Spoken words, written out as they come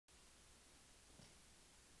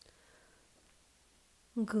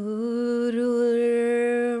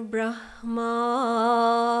Gurur Brahma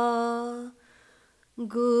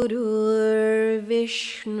Gurur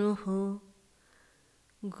Vishnu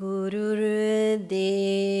Gurur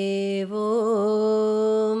Devo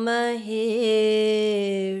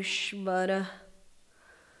Maheshwara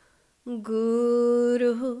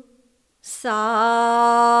Guru Sakshat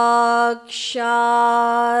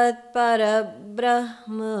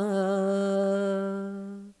Parabrahma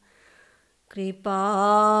Kripalu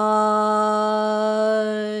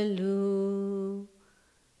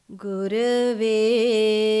Gurave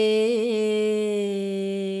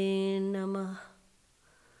Namah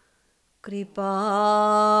Kripalu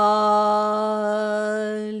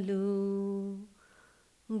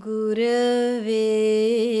Gurave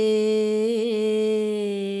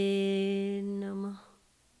Namah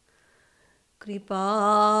Kripalu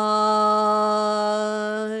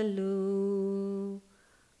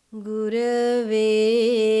Gurave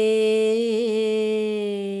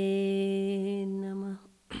Namah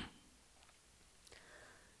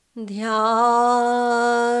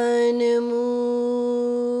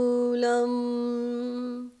Dhyanamoolam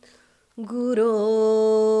Guro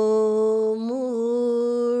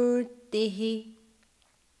Murtihi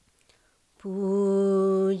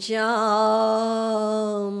Pujamoolam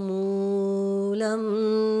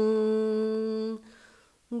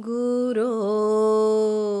Guru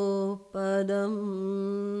Padam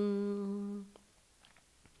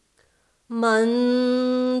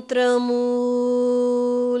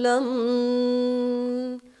Mantramulam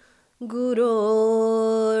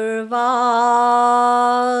Gurur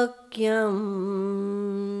Vakyam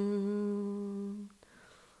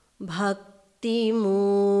Bhakti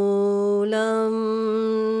Moolam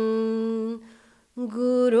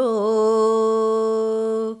Guru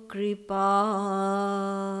Kripa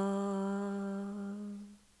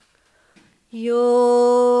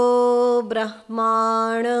Yo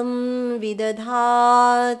Brahmanam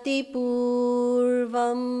Vidadhati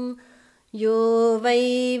Purvam Yo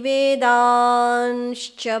Vai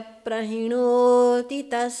Vedanscha Prahinoti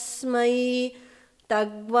Tasmai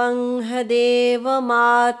Tagvang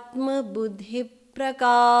Devamatma Buddhi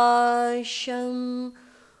Prakasham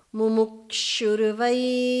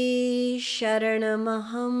Mumukshurvai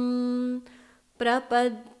Sharanamaham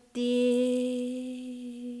Prapadye.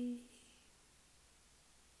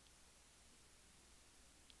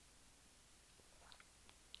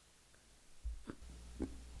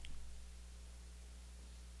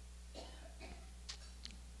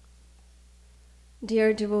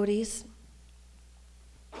 Dear devotees,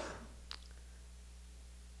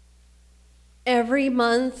 every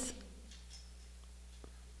month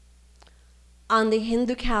on the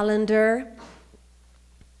Hindu calendar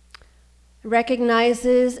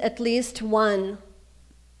recognizes at least one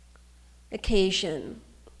occasion,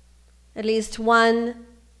 at least one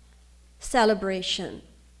celebration.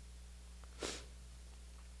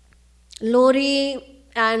 Lohri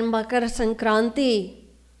and Makar Sankranti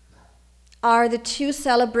are the two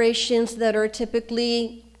celebrations that are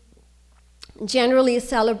generally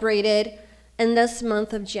celebrated in this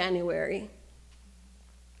month of January.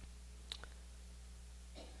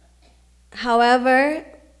 However,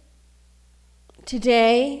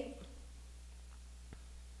 today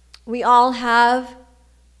we all have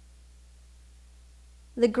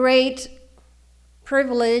the great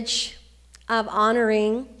privilege of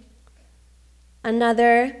honoring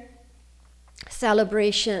another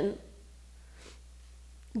celebration,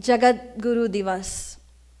 Jagadguru Divas.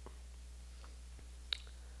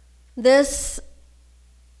 This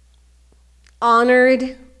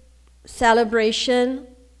honored celebration,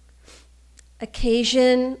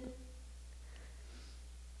 occasion,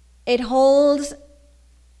 it holds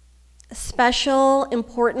special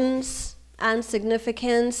importance and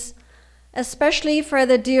significance, especially for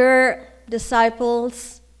the dear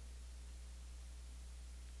disciples,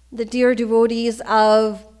 the dear devotees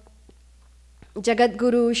of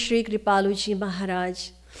Jagadguru Shree Kripalu Ji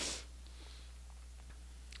Maharaj.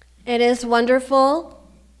 It is wonderful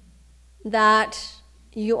that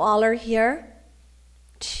you all are here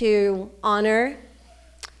to honor,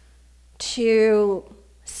 to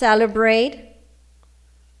celebrate,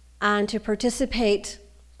 and to participate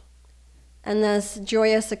in this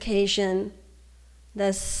joyous occasion,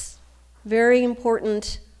 this very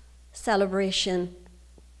important celebration.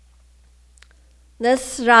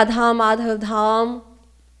 This Radha Madhav Dham,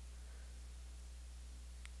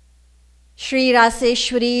 Sri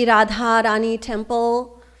Raseshwari Radha Rani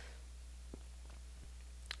Temple,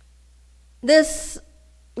 this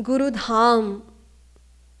Guru Dham,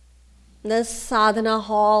 this sadhana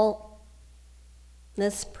hall,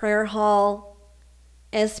 this prayer hall,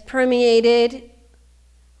 is permeated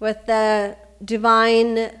with the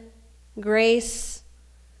divine grace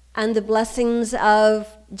and the blessings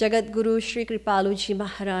of Jagadguru Shree Kripalu Ji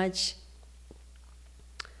Maharaj.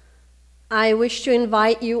 I wish to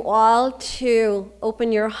invite you all to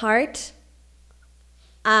open your heart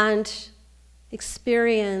and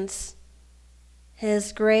experience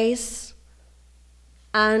His grace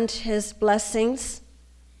and His blessings.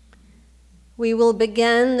 We will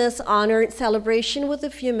begin this honored celebration with a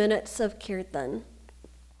few minutes of Kirtan.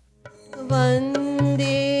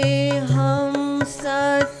 Vandeham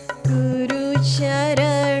Sadguru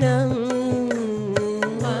Charanam,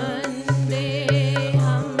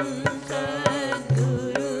 Vandeham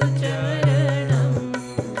Sadguru Charanam,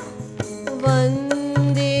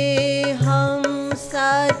 Vandeham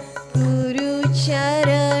Sadguru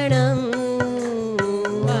Charanam,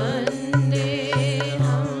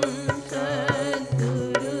 Vandeham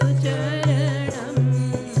Sadguru Charanam,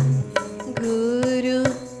 Guru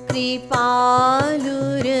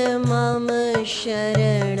Kripalur Mama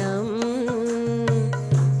Sharanam,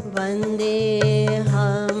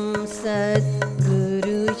 Vandeham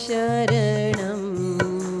Sadguru Charanam,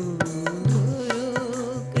 Guru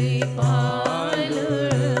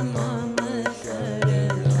Kripalur Mama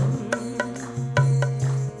Sharanam,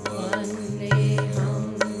 Vandeham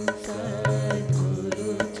Sadguru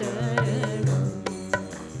Charanam,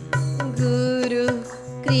 Guru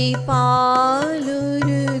Kripalur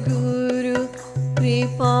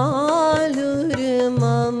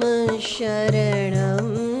Mama Sharanam,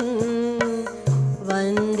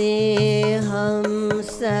 Vandeham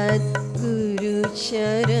Sadguru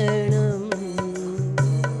Charanam,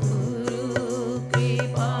 Guru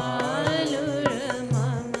Kripalur Mama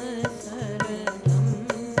Sharanam, Vandeham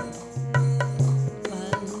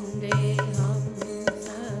Sadguru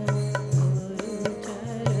Charanam.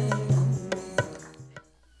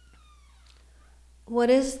 What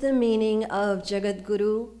is the meaning of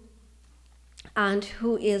Jagadguru and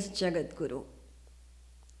who is Jagadguru?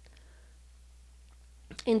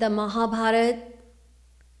 In the Mahabharata,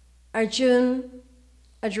 Arjuna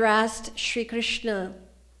addressed Shri Krishna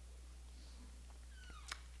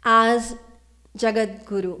as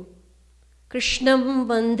Jagadguru. Krishnam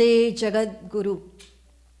Vande Jagadguru.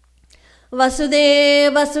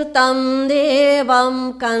 Vasudeva Sutam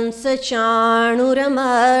Devam Kansa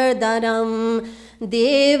Chanuramardanam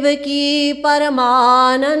Devaki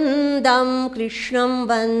Paramanandam Krishnam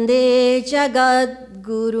Vande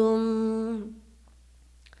Jagadgurum.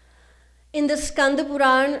 In the Skanda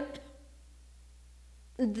Puran,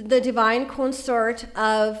 the divine consort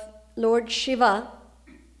of Lord Shiva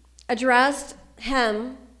addressed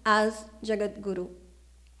him as Jagadguru.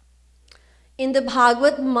 In the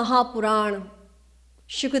Bhagavad Mahapuran,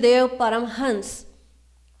 Shukadev Paramhans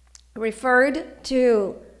referred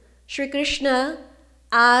to Shri Krishna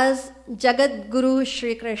as Jagadguru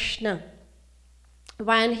Shri Krishna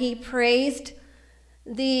when he praised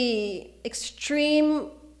the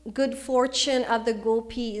extreme good fortune of the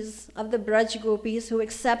gopis, of the Braj gopis, who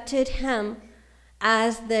accepted him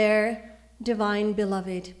as their divine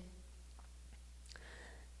beloved.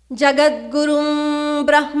 Jagadgurum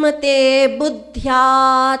brahmate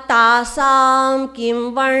buddhya tasam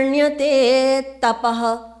kim varnyate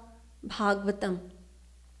tapah Bhagavatam.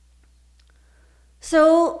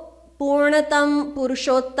 So, Purnatam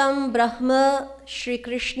Purushottam Brahma Shri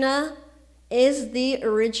Krishna is the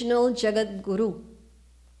original Jagadguru.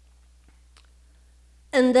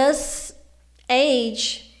 In this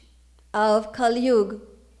age of Kali Yuga,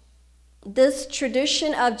 this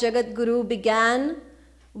tradition of Jagadguru began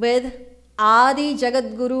with Adi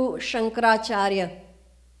Jagadguru Shankaracharya,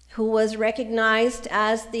 who was recognized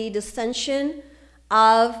as the descension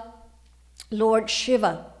of Lord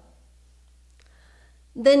Shiva.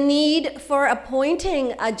 The need for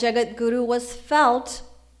appointing a Jagadguru was felt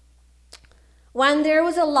when there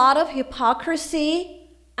was a lot of hypocrisy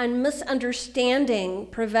and misunderstanding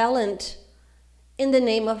prevalent in the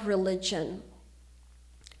name of religion.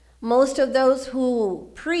 Most of those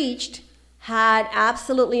who preached had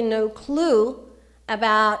absolutely no clue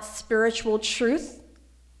about spiritual truth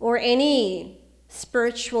or any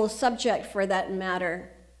spiritual subject for that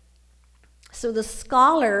matter. So the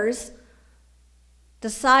scholars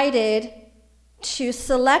decided to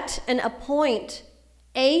select and appoint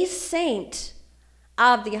a saint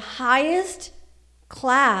of the highest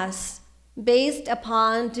class based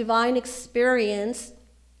upon divine experience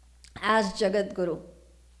as Jagadguru.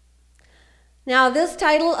 Now, this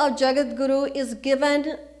title of Jagadguru is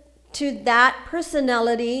given to that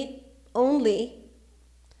personality only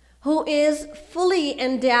who is fully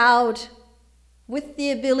endowed with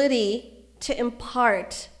the ability to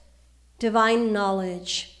impart divine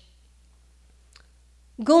knowledge.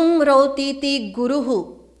 Gum rotiti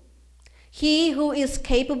guruhu. He who is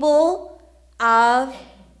capable of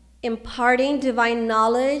imparting divine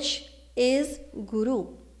knowledge is Guru.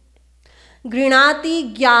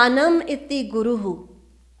 Grinati jnanam iti guruhu.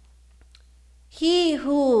 He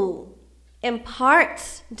who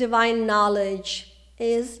imparts divine knowledge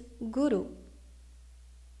is Guru.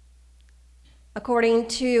 According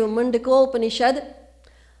to Mundaka Upanishad,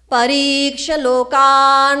 Pariksha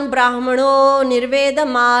lokan brahmano nirveda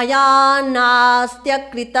maya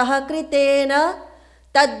nastya kritah kritena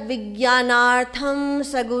tad vijnanartham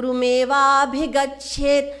sagurumeva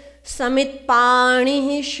bhigachet samit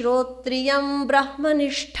panihi shrotriyam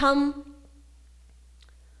brahmanishtham.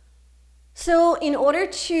 So in order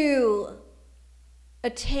to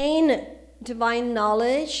attain divine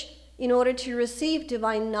knowledge, in order to receive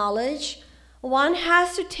divine knowledge, one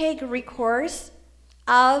has to take recourse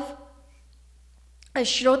of a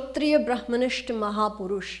Shrotriya Brahmanishta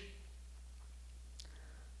Mahapurush,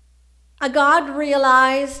 a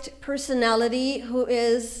God-realized personality who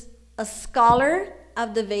is a scholar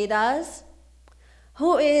of the Vedas,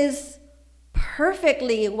 who is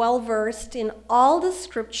perfectly well-versed in all the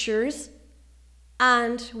scriptures,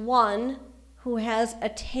 and one who has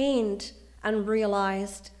attained and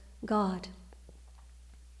realized God.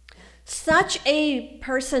 Such a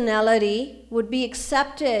personality would be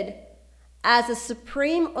accepted as a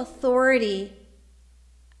supreme authority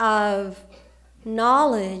of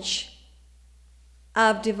knowledge,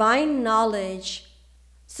 of divine knowledge,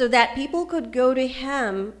 so that people could go to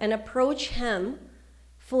him and approach him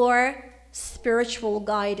for spiritual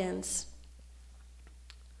guidance.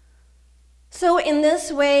 So in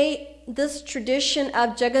this way, this tradition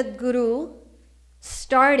of Jagadguru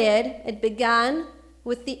started. It began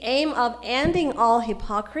with the aim of ending all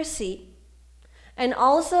hypocrisy, and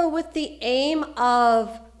also with the aim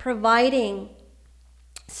of providing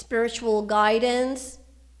spiritual guidance,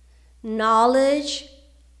 knowledge,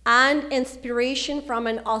 and inspiration from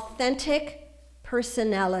an authentic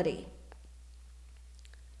personality.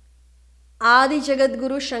 Adi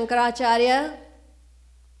Jagadguru Shankaracharya,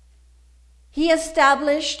 he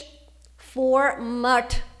established 4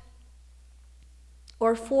 mat,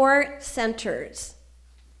 or 4 centers,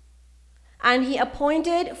 and he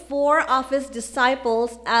appointed 4 of his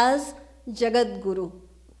disciples as Jagadguru.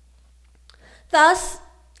 Thus,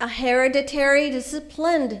 a hereditary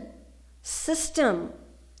disciplined system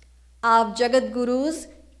of Jagadgurus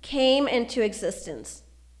came into existence.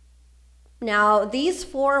 Now, these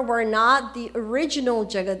 4 were not the original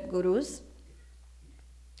Jagadgurus.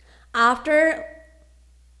 After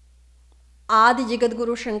Adi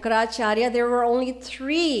Jagadguru Shankaracharya, there were only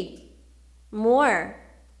 3 more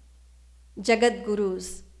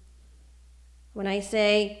Jagadgurus. When I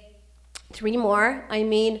say 3 more, I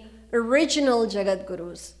mean original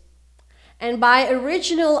Jagadgurus. And by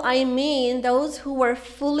original, I mean those who were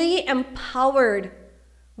fully empowered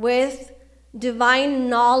with divine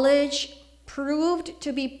knowledge, proved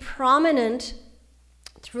to be prominent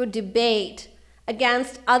through debate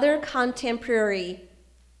against other contemporary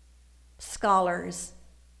scholars.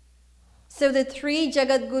 So the 3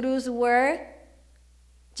 Jagadgurus were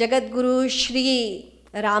Jagadguru Shree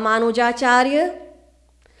Ramanujacharya,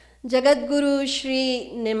 Jagadguru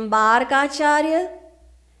Shree Nimbarkacharya,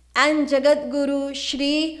 and Jagadguru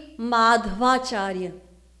Shree Madhvacharya.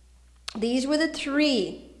 These were the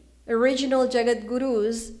 3 original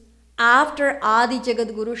Jagadgurus after Adi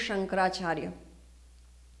Jagadguru Shankaracharya.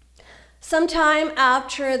 Sometime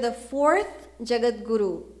after the 4th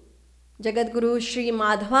Jagadguru, Jagadguru Shree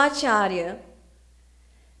Madhvacharya,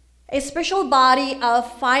 a special body of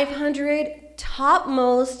 500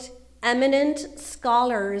 topmost eminent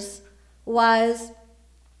scholars was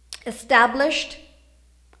established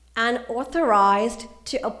and authorized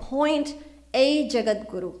to appoint a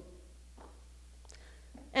Jagadguru.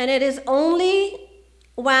 And it is only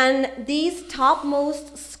when these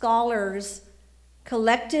topmost scholars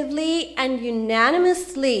collectively and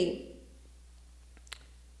unanimously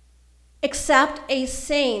accept a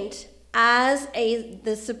saint as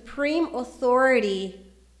the supreme authority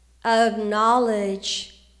of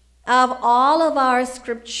knowledge of all of our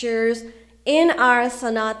scriptures in our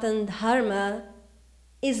Sanatan Dharma,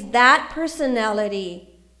 is that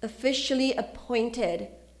personality officially appointed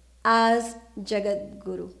as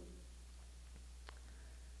Jagadguru.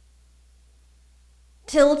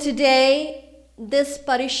 Till today, this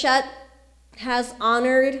Parishad has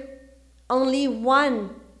honored only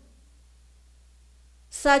one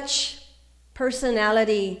such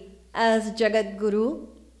personality as Jagadguru,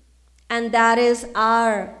 and that is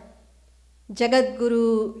our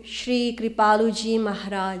Jagadguru Shree Kripalu Ji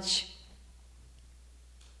Maharaj.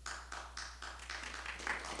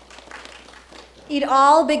 It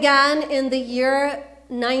all began in the year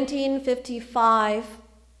 1955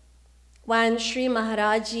 when Shree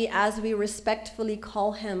Maharaji, as we respectfully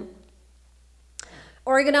call him,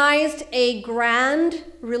 organized a grand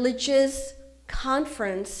religious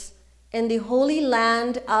conference in the holy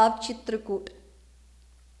land of Chitrakoot.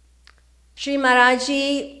 Shree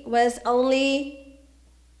Maharaji was only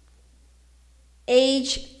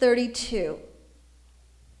age 32.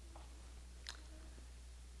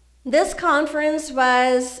 This conference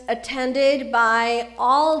was attended by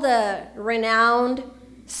all the renowned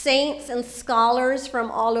saints and scholars from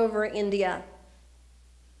all over India.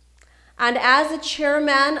 And as the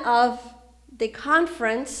chairman of the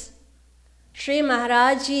conference, Shree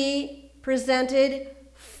Maharaji presented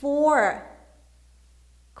 4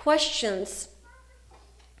 questions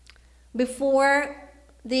before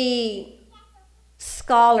the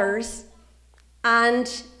scholars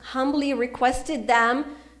and humbly requested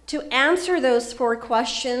them to answer those 4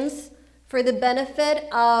 questions for the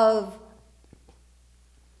benefit of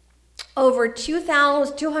over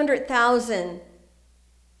 200,000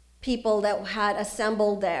 people that had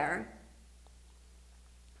assembled there.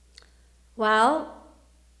 Well,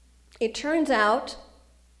 it turns out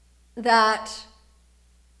that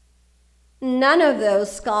none of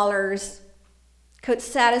those scholars could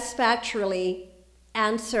satisfactorily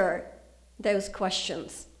answer those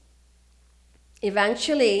questions.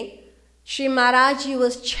 Eventually, Shree Maharaji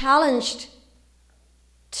was challenged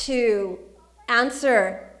to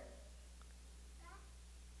answer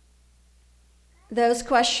those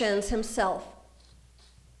questions himself.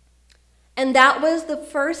 And that was the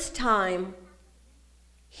first time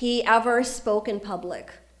he ever spoke in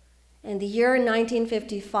public. In the year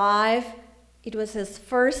 1955, it was his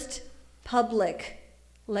first public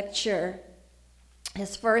lecture,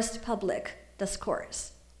 his first public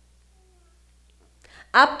discourse.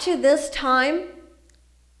 Up to this time,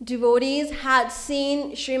 devotees had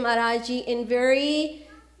seen Shree Maharaji in very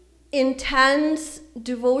intense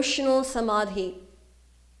devotional samadhi.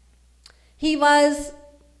 He was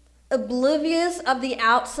oblivious of the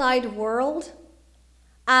outside world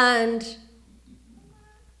and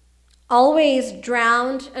always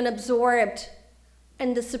drowned and absorbed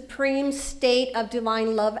in the supreme state of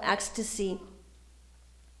divine love ecstasy.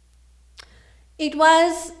 It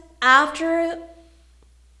was after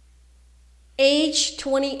age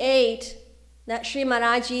 28 that Shree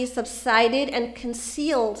Maharaji subsided and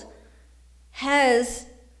concealed his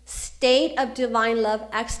state of divine love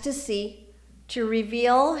ecstasy to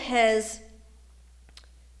reveal his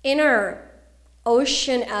inner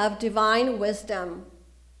ocean of divine wisdom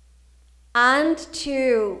and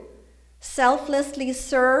to selflessly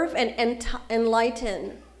serve and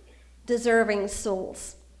enlighten deserving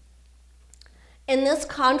souls. In this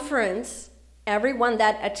conference, everyone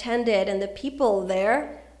that attended and the people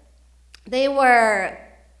there, they were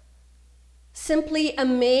simply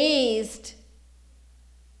amazed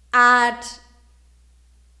at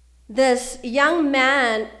this young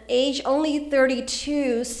man, age only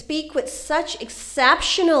 32, speak with such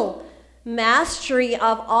exceptional mastery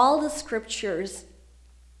of all the scriptures.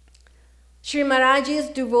 Shree Maharaji's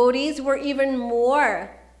devotees were even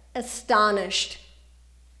more astonished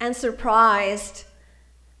and surprised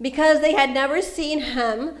because they had never seen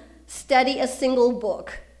him study a single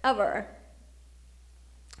book ever.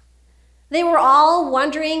 They were all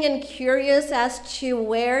wondering and curious as to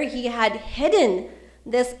where he had hidden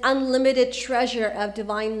this unlimited treasure of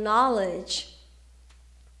divine knowledge.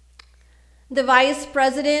 The vice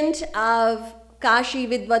president of Kashi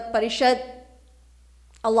Vidvat Parishad,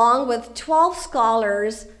 along with 12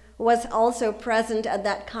 scholars, was also present at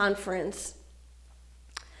that conference.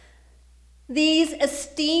 These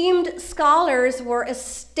esteemed scholars were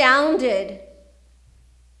astounded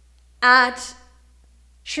at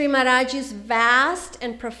Shree Maharaji's vast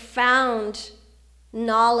and profound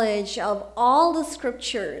knowledge of all the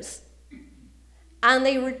scriptures. And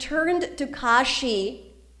they returned to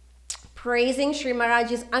Kashi praising Shree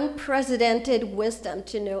Maharaji's unprecedented wisdom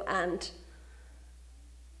to no end.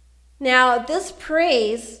 Now, this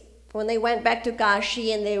praise, when they went back to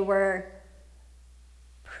Kashi and they were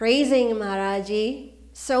praising Maharaji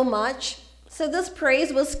so much, so this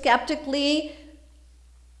praise was skeptically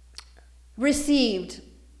received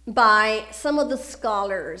by some of the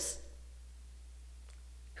scholars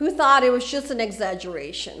who thought it was just an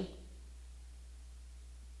exaggeration.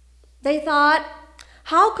 They thought,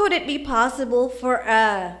 how could it be possible for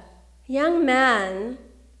a young man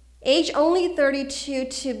age only 32,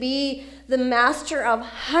 to be the master of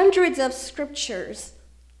hundreds of scriptures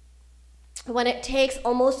when it takes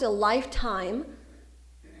almost a lifetime,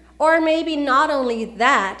 or maybe not only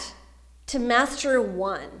that, to master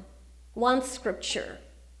one scripture.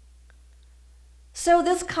 So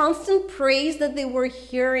this constant praise that they were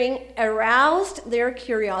hearing aroused their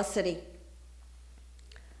curiosity.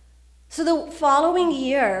 So the following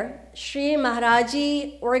year, Shree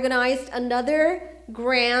Maharaji organized another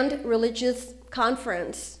grand religious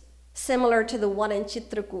conference similar to the one in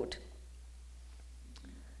Chitrakoot.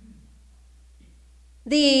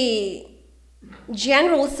 The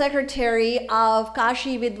General Secretary of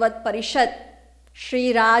Kashi Vidvat Parishad,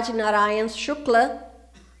 Shri Raj Narayan Shukla,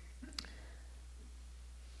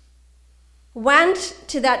 went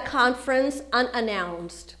to that conference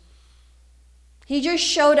unannounced. He just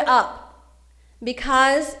showed up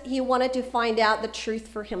because he wanted to find out the truth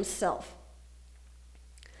for himself.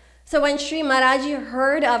 So when Sri Maharaji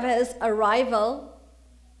heard of his arrival,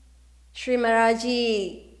 Sri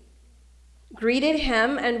Maharaji greeted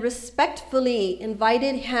him and respectfully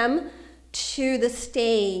invited him to the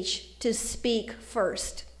stage to speak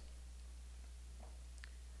first.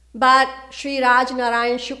 But Sri Raj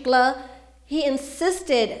Narayan Shukla, he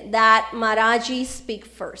insisted that Maharaji speak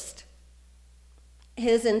first.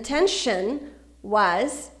 His intention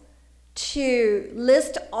was to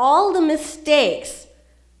list all the mistakes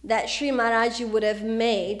that Sri Maharaji would have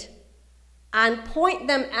made and point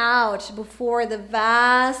them out before the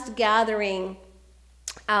vast gathering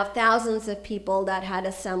of thousands of people that had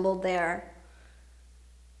assembled there.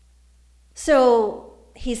 So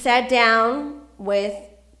he sat down with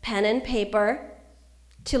pen and paper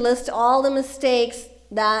to list all the mistakes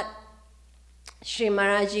that Sri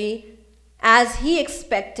Maharaji, as he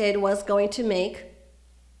expected, was going to make.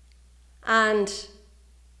 And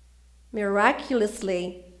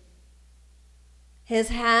miraculously, his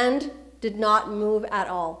hand did not move at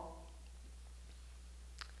all.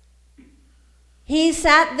 He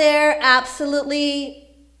sat there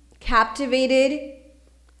absolutely captivated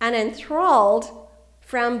and enthralled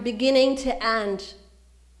from beginning to end.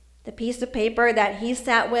 The piece of paper that he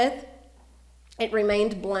sat with, it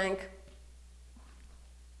remained blank.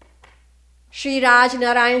 Sri Raj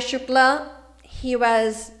Narayan Shukla, he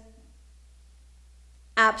was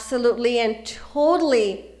absolutely and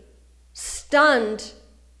totally stunned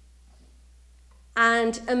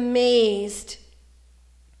and amazed.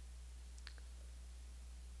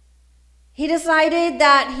 He decided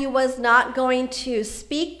that he was not going to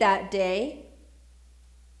speak that day,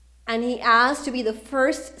 and he asked to be the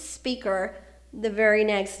first speaker the very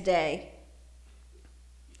next day.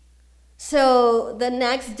 So the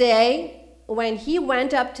next day, when he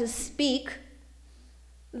went up to speak,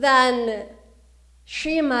 then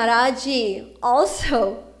Sri Maharaji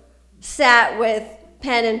also sat with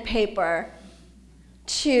pen and paper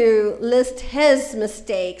to list his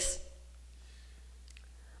mistakes.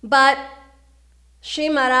 But Sri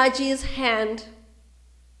Maharaji's hand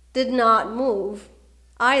did not move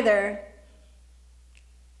either.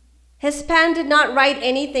 His pen did not write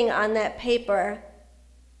anything on that paper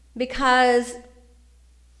because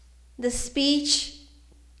the speech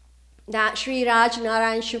that Sri Raj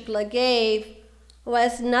Narayan Shukla gave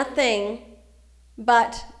was nothing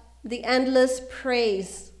but the endless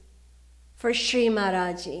praise for Sri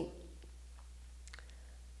Maharaji.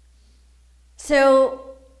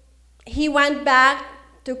 So he went back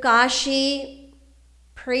to Kashi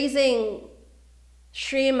praising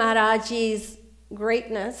Sri Maharaji's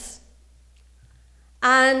greatness,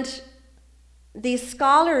 and the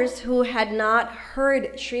scholars who had not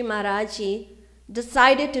heard Sri Maharaji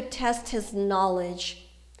decided to test his knowledge,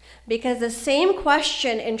 because the same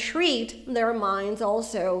question intrigued their minds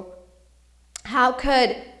also. How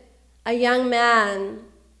could a young man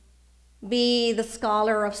be the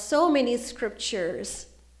scholar of so many scriptures?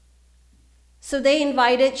 So they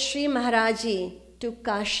invited Sri Maharaji to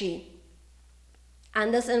Kashi.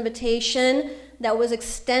 And this invitation that was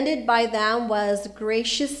extended by them was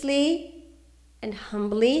graciously and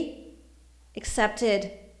humbly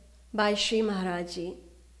accepted by Sri Maharaji.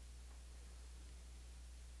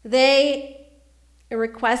 They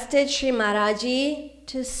requested Sri Maharaji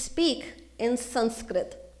to speak in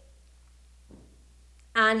Sanskrit.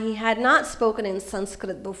 And he had not spoken in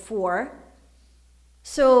Sanskrit before,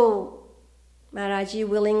 so Maharaji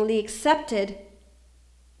willingly accepted.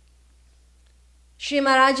 Sri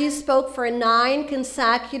Maharaji spoke for 9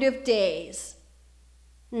 consecutive days.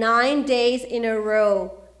 9 days in a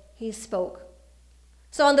row he spoke.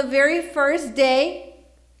 So on the very first day,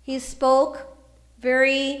 he spoke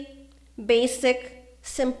very basic,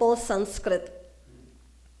 simple Sanskrit.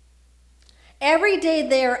 every day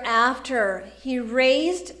thereafter, he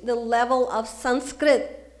raised the level of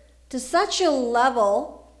Sanskrit to such a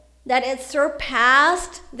level that it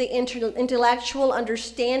surpassed the intellectual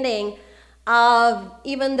understanding of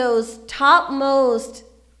even those topmost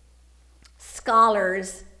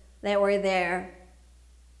scholars that were there.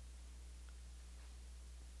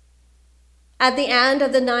 At the end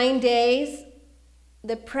of the 9 days,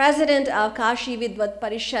 the president of Kashi Vidvat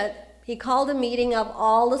Parishad, he called a meeting of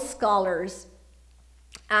all the scholars,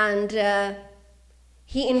 and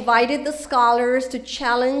he invited the scholars to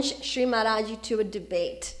challenge Sri Maharaj to a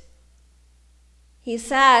debate. He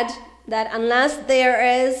said that unless there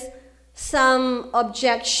is some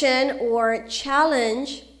objection or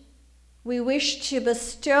challenge, we wish to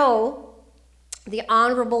bestow the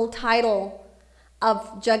honorable title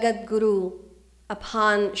of Jagadguru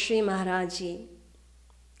upon Sri Maharaji.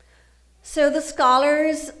 So the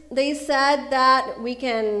scholars, they said that we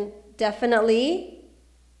can definitely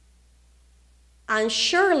and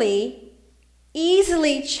surely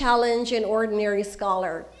easily challenge an ordinary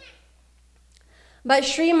scholar. But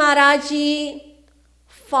Sri Maharaji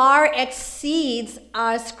far exceeds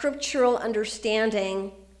our scriptural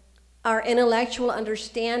understanding, our intellectual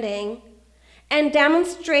understanding, and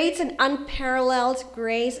demonstrates an unparalleled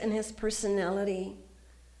grace in his personality.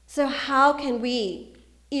 So how can we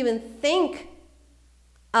even think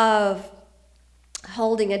of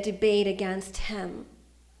holding a debate against him?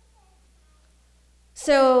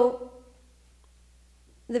 So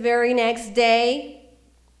the very next day,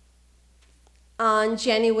 on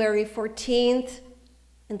January 14th,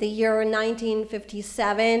 in the year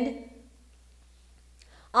 1957,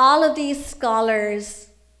 all of these scholars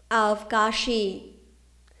of Kashi,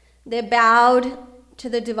 they bowed to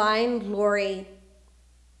the divine glory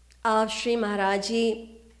of Sri Maharaji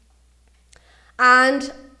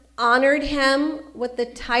and honored him with the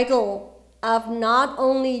title of not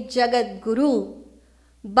only Jagadguru,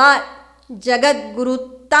 but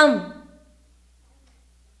Jagadguru-tam.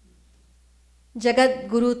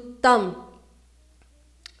 Jagadguru-tam.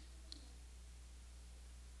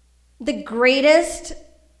 The greatest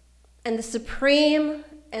and the supreme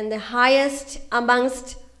and the highest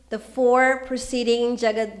amongst the 4 preceding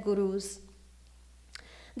Jagadgurus.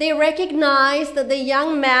 They recognized that the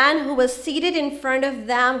young man who was seated in front of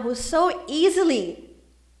them, who so easily,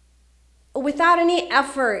 without any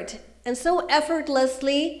effort, and so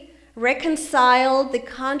effortlessly reconciled the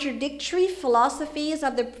contradictory philosophies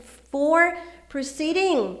of the 4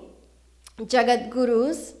 preceding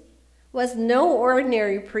Jagadgurus, was no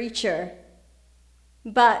ordinary preacher,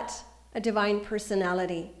 but a divine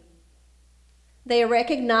personality. They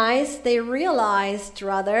realized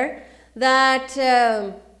that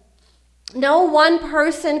no one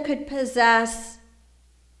person could possess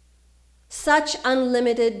such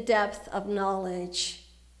unlimited depth of knowledge.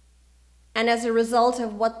 And as a result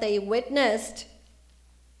of what they witnessed,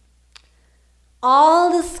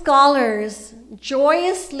 all the scholars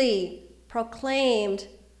joyously proclaimed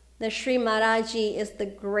that Sri Maharaji is the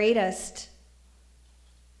greatest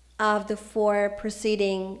of the 4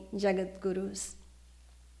 preceding Jagadgurus.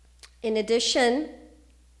 In addition,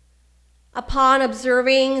 upon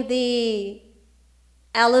observing the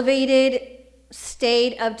elevated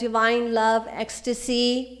state of divine love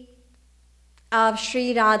ecstasy of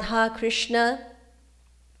Sri Radha Krishna,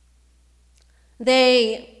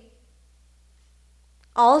 they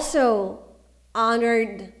also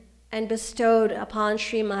honored and bestowed upon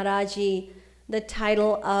Sri Maharaji the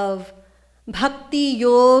title of Bhakti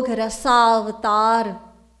Yoga Rasavatar,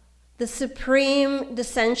 the supreme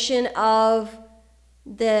descension of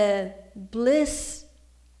the bliss,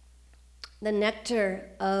 the nectar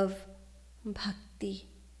of bhakti.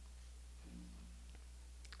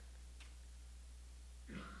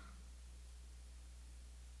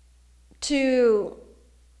 To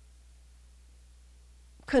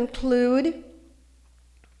conclude,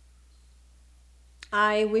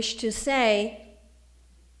 I wish to say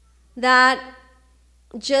that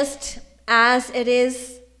just as it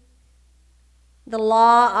is the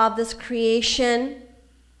law of this creation,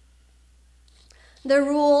 the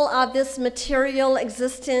rule of this material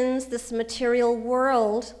existence, this material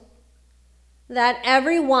world, that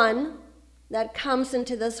everyone that comes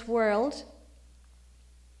into this world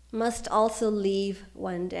must also leave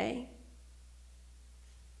one day.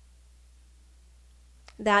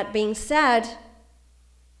 That being said,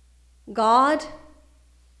 God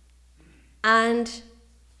and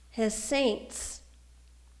his saints,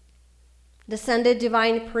 descended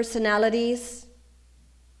divine personalities,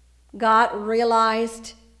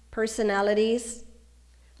 God-realized personalities,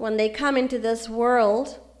 when they come into this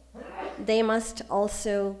world, they must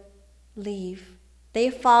also leave. They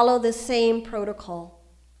follow the same protocol.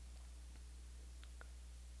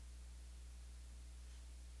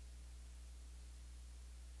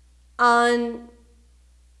 On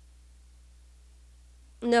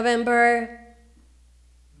November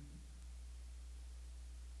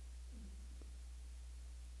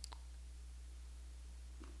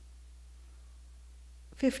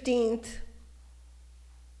 15th,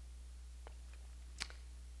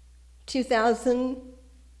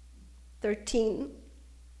 2013,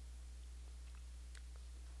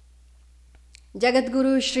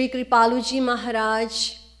 Jagadguru Shree Kripalu Ji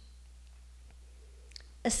Maharaj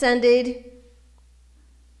ascended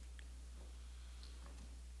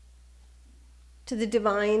to the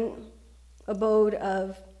divine abode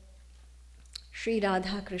of Sri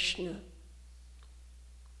Radha Krishna.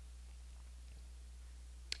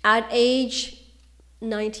 At age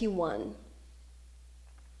 91.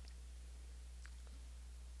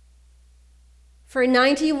 For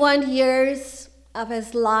 91 years of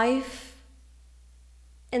his life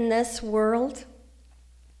in this world,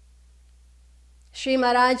 Sri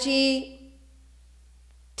Maharaji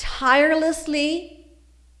tirelessly,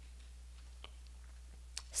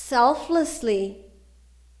 selflessly,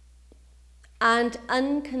 and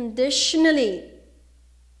unconditionally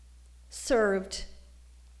served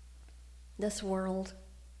this world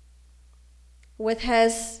with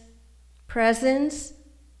his presence,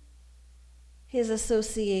 his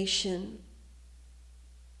association,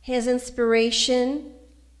 his inspiration,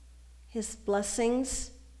 his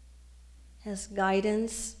blessings, his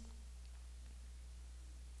guidance.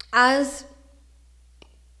 As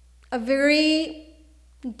a very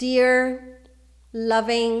dear,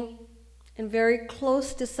 loving, and very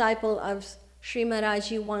close disciple of Sri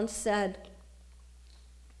Maharaji once said,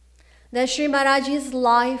 that Sri Maharaji's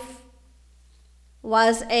life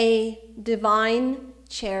was a divine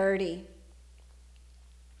charity.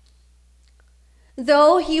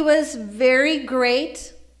 Though he was very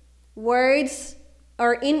great, words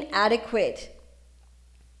are inadequate.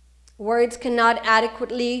 Words cannot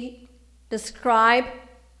adequately describe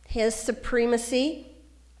his supremacy.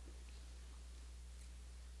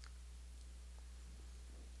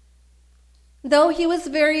 Though he was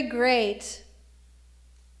very great,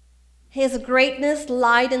 his greatness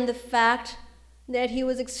lied in the fact that he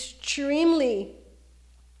was extremely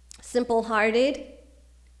simple-hearted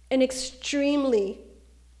and extremely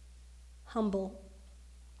humble.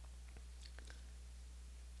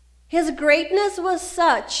 His greatness was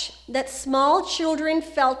such that small children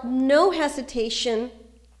felt no hesitation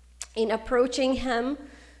in approaching him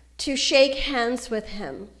to shake hands with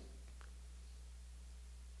him.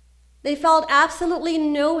 They felt absolutely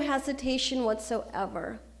no hesitation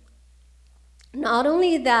whatsoever. Not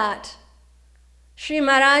only that, Sri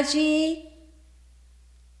Maharaji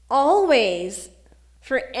always,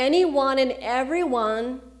 for anyone and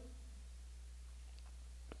everyone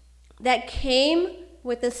that came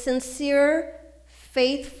with a sincere,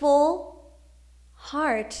 faithful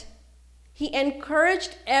heart, he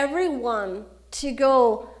encouraged everyone to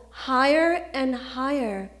go higher and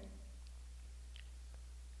higher.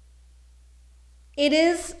 It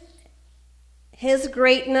is his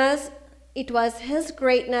greatness. It was his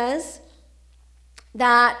greatness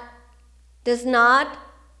that does not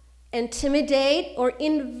intimidate or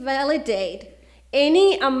invalidate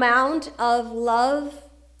any amount of love,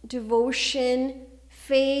 devotion,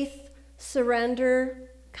 faith,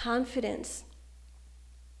 surrender, confidence.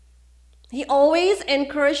 He always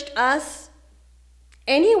encouraged us,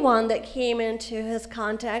 anyone that came into his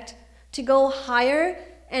contact, to go higher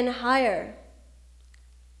and higher,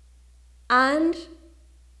 and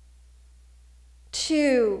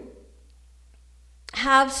to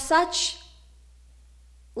have such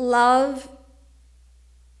love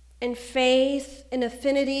and faith and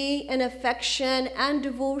affinity and affection and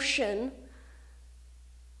devotion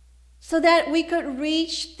so that we could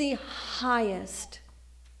reach the highest.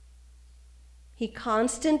 He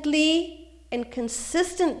constantly and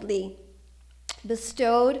consistently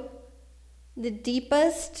bestowed the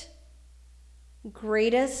deepest,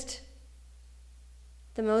 greatest,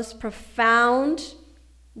 the most profound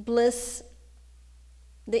bliss,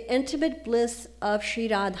 the intimate bliss of Sri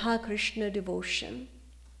Radha Krishna devotion.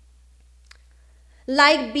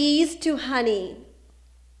 Like bees to honey,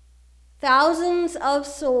 thousands of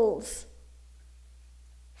souls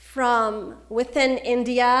from within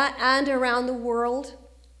India and around the world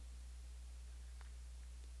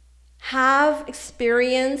have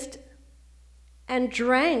experienced and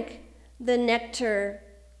drank the nectar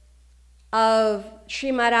of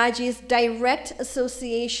Sri Maharaji's direct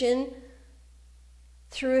association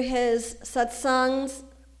through his satsangs,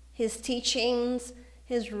 his teachings,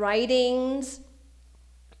 his writings,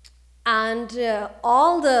 and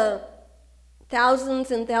all the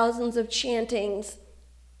thousands and thousands of chantings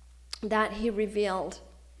that he revealed.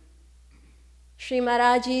 Sri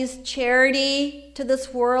Maharaj's charity to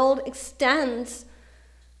this world extends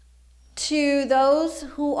to those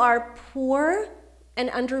who are poor and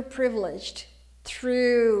underprivileged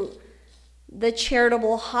through the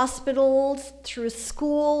charitable hospitals, through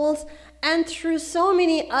schools, and through so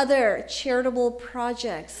many other charitable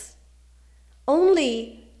projects,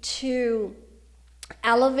 only to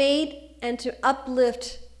elevate and to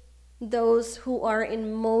uplift those who are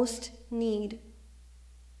in most need.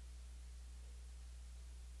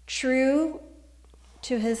 True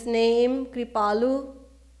to his name, Kripalu,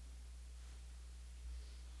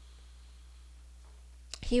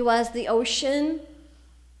 he was the ocean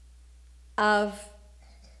of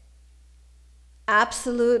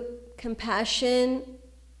absolute compassion,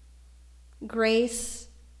 grace,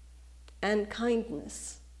 and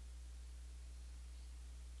kindness.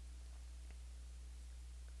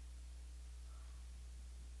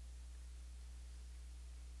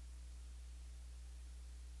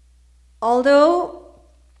 Although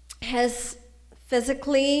he is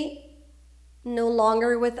physically no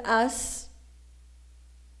longer with us,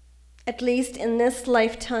 at least in this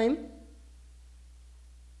lifetime,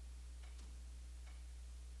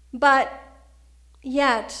 but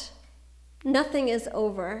yet nothing is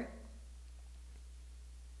over,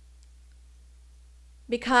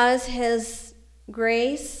 because his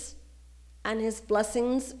grace and his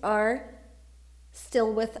blessings are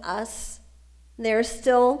still with us. They're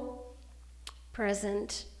still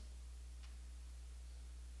present.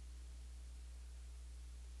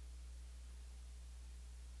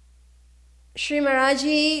 Sri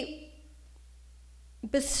Maharaji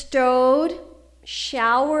bestowed,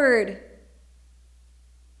 showered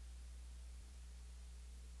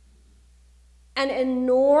an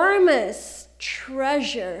enormous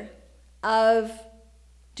treasure of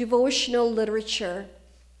devotional literature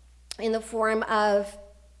in the form of,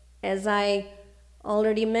 as I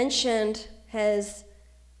already mentioned, his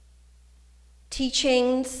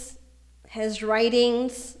teachings, his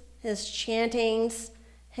writings, his chantings,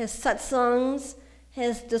 his satsangs,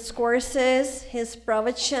 his discourses, his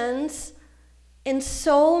pravachans. In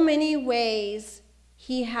so many ways,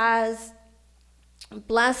 he has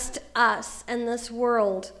blessed us and this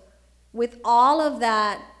world with all of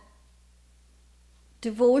that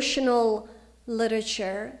devotional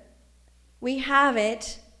literature. We have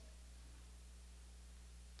it.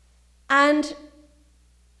 And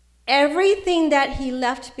everything that he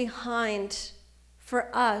left behind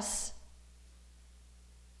for us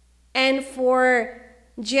and for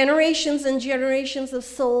generations and generations of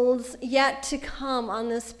souls yet to come on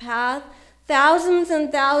this path, thousands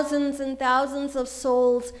and thousands and thousands of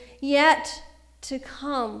souls yet to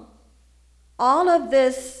come. All of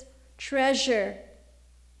this treasure,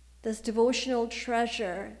 this devotional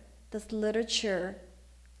treasure, this literature,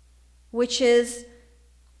 which is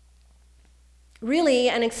really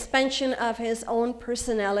an expansion of his own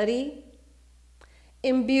personality,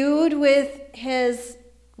 imbued with his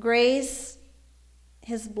grace,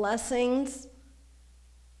 his blessings,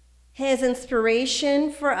 his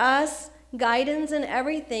inspiration for us, guidance and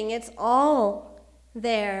everything. It's all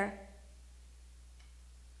there.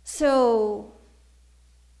 So,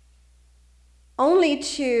 only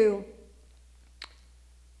to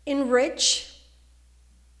enrich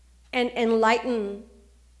and enlighten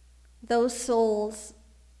those souls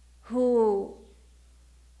who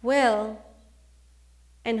will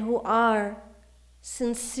and who are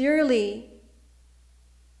sincerely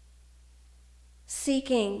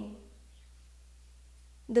seeking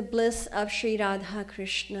the bliss of Sri Radha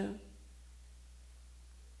Krishna.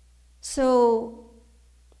 So,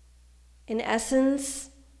 in essence,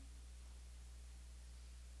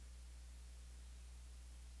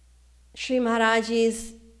 Sri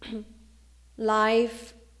Maharaji's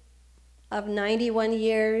life of 91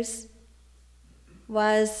 years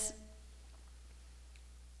was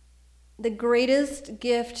the greatest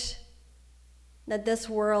gift that this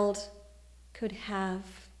world could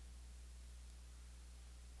have.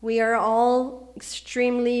 We are all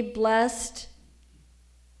extremely blessed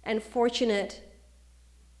and fortunate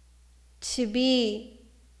to be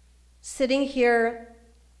sitting here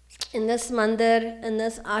in this mandir, in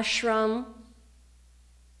this ashram.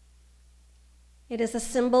 It is a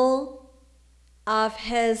symbol of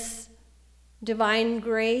his divine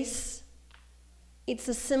grace. It's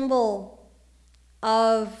a symbol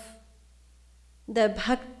of the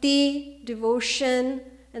bhakti, devotion,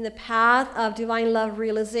 and the path of divine love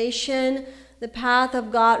realization the path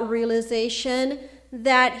of God realization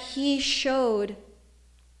that he showed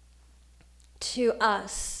to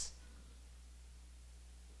us.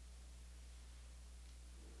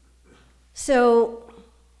 So,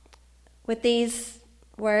 with these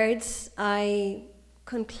words, I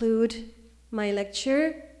conclude my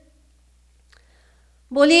lecture.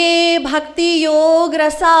 बोलिए भक्ति योग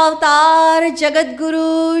रसावतार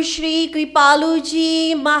जगतगुरु श्री कृपालु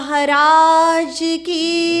जी महाराज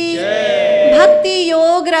की जय। भक्ति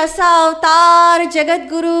योग रसावतार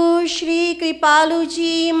जगतगुरु श्री कृपालु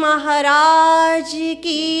जी महाराज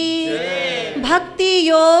की जय। भक्ति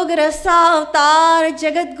योग रसावतार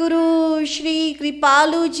जगतगुरु श्री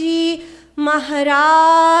कृपालु जी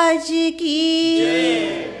महाराज की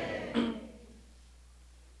जय।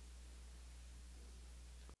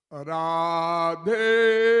 राधे